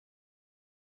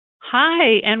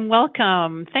Hi and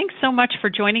welcome. Thanks so much for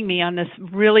joining me on this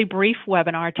really brief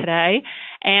webinar today.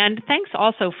 And thanks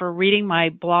also for reading my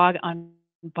blog on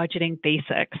budgeting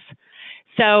basics.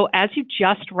 So as you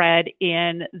just read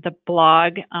in the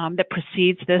blog that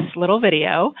precedes this little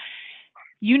video,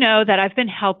 you know that I've been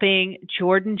helping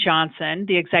Jordan Johnson,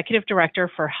 the Executive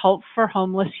Director for Help for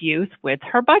Homeless Youth, with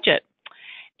her budget.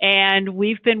 And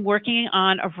we've been working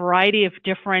on a variety of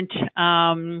different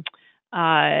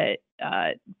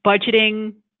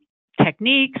budgeting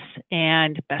techniques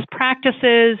and best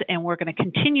practices, and we're going to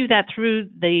continue that through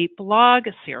the blog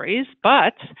series.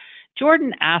 But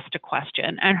Jordan asked a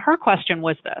question, and her question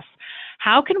was this: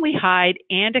 how can we hide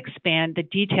and expand the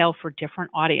detail for different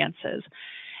audiences?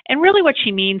 And really what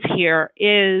she means here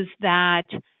is that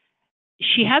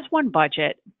she has one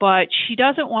budget, but she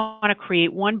doesn't want to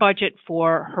create one budget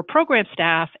for her program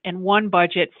staff and one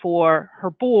budget for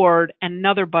her board and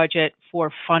another budget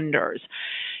for funders.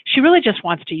 She really just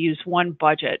wants to use one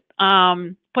budget.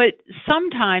 But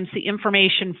sometimes the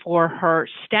information for her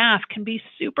staff can be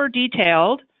super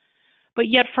detailed, but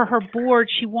yet for her board,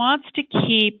 she wants to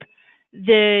keep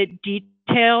the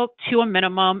detail to a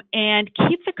minimum and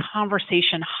keep the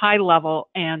conversation high level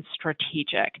and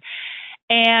strategic.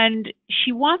 And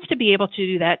she wants to be able to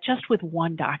do that just with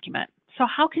one document. So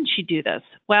how can she do this?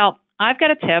 Well, I've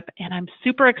got a tip, and I'm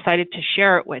super excited to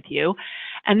share it with you.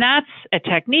 And that's a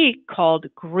technique called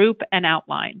group and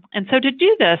outline. And so to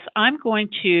do this, I'm going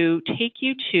to take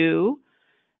you to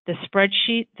the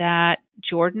spreadsheet that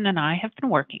Jordan and I have been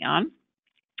working on.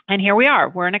 And here we are.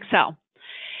 We're in Excel.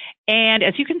 And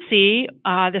as you can see,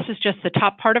 this is just the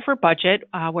top part of her budget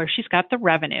where she's got the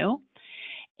revenue.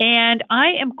 And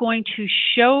I am going to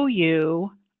show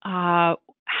you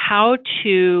how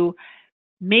to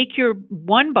make your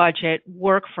one budget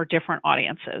work for different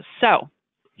audiences. So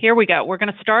here we go. We're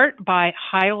going to start by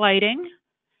highlighting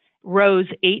rows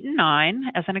 8 and 9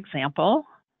 as an example.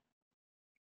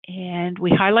 And we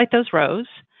highlight those rows.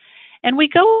 And we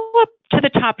go up to the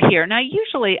top here. Now,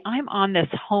 usually I'm on this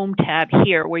home tab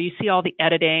here where you see all the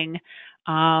editing.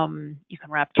 You can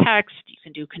wrap text, you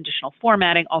can do conditional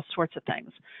formatting, all sorts of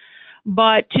things.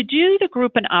 But to do the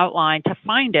group and outline, to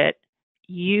find it,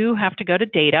 you have to go to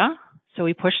data. So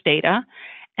we push data,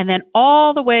 and then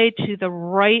all the way to the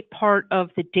right part of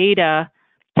the data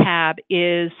tab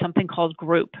is something called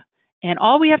group. And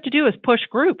all we have to do is push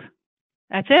group.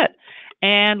 That's it.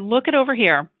 And look at over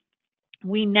here.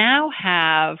 We now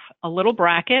have a little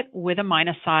bracket with a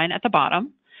minus sign at the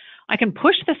bottom. I can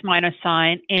push this minus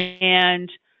sign and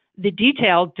the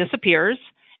detail disappears.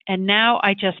 And now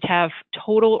I just have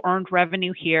total earned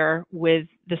revenue here with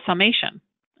the summation.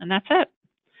 And that's it.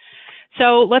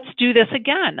 So let's do this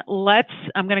again.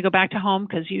 I'm going to go back to home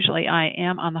because usually I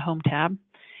am on the home tab.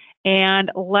 And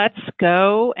let's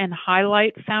go and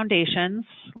highlight foundations.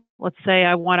 Let's say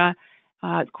I want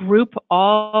to group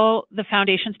all the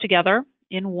foundations together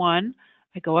in one.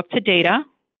 I go up to data,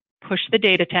 push the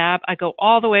data tab. I go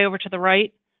all the way over to the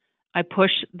right. I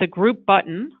push the group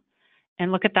button,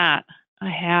 and look at that. I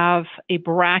have a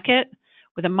bracket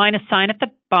with a minus sign at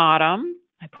the bottom.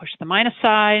 I push the minus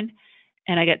sign,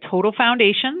 and I get total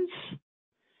foundations,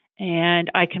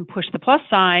 and I can push the plus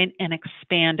sign and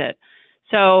expand it.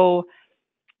 So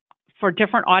for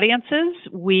different audiences,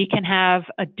 we can have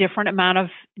a different amount of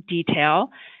detail.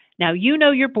 Now, you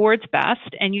know your boards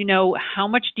best, and you know how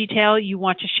much detail you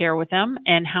want to share with them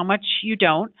and how much you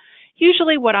don't.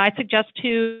 Usually what I suggest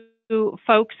to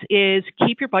folks is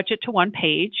keep your budget to one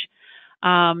page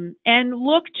and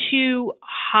look to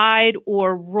hide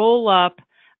or roll up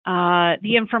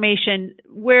the information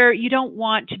where you don't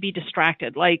want to be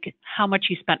distracted, like how much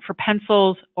you spent for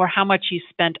pencils or how much you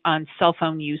spent on cell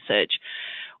phone usage.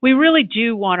 We really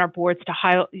do want our boards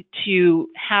to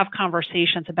have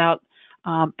conversations about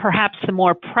perhaps the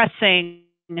more pressing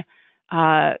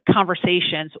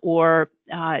conversations or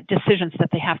decisions that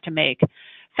they have to make.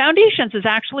 Foundations is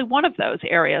actually one of those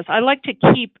areas. I like to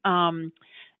keep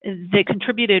the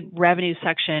contributed revenue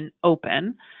section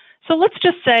open. So let's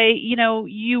just say,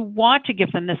 you want to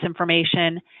give them this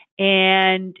information,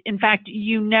 and in fact,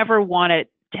 you never want it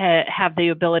to have the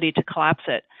ability to collapse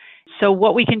it. So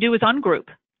what we can do is ungroup.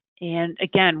 And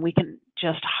again, we can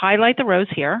just highlight the rows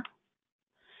here.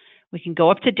 We can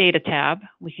go up to data tab.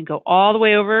 We can go all the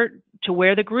way over to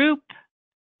where the group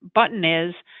button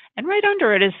is, and right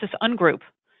under it is this ungroup.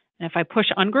 And if I push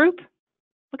ungroup,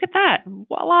 look at that,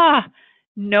 voila,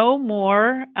 no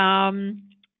more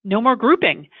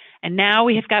grouping. And now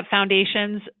we have got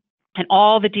foundations and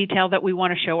all the detail that we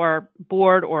want to show our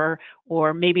board or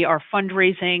maybe our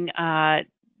fundraising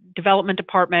development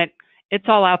department. It's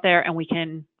all out there, and we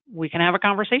can have a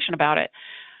conversation about it.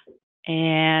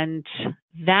 And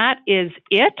that is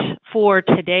it for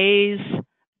today's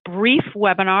brief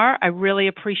webinar. I really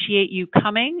appreciate you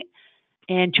coming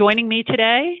and joining me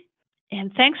today.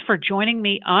 And thanks for joining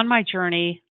me on my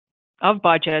journey of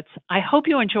budgets. I hope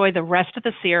you enjoy the rest of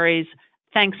the series.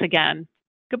 Thanks again.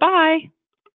 Goodbye.